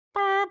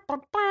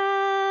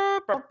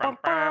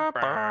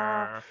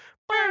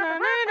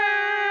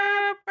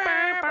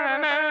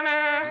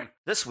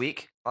This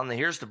week on the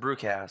Here's the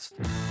Brewcast,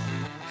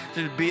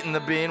 she's beating the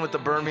bean with the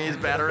Burmese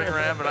battering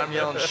ram, and I'm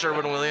yelling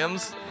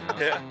Sherwin-Williams.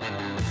 Yeah.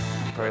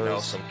 Right now,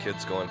 some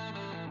kid's going,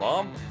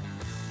 Mom,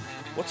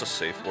 what's a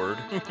safe word?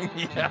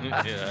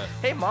 Yeah.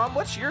 Hey, Mom,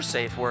 what's your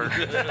safe word?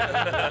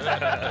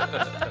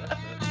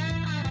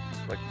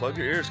 Like, plug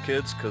your ears,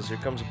 kids, because here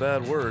comes a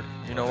bad word.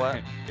 You know what?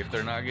 If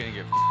they're not going to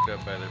get f***ed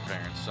up by their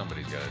parents,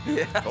 somebody's got to do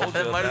it. Yeah, Told you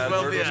it a might as bad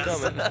well word be was us.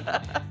 coming.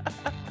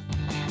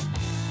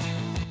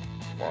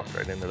 Walked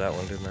right into that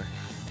one, didn't I?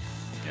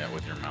 Yeah,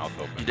 with your mouth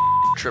open.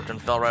 Tripped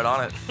and fell right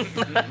on it.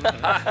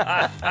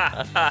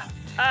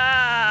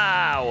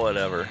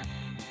 Whatever.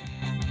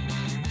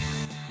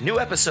 New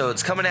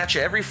episodes coming at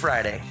you every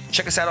Friday.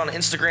 Check us out on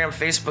Instagram,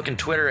 Facebook, and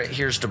Twitter at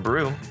Here's to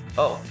Brew.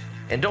 Oh,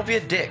 and don't be a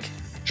dick.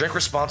 Drink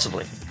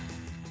responsibly.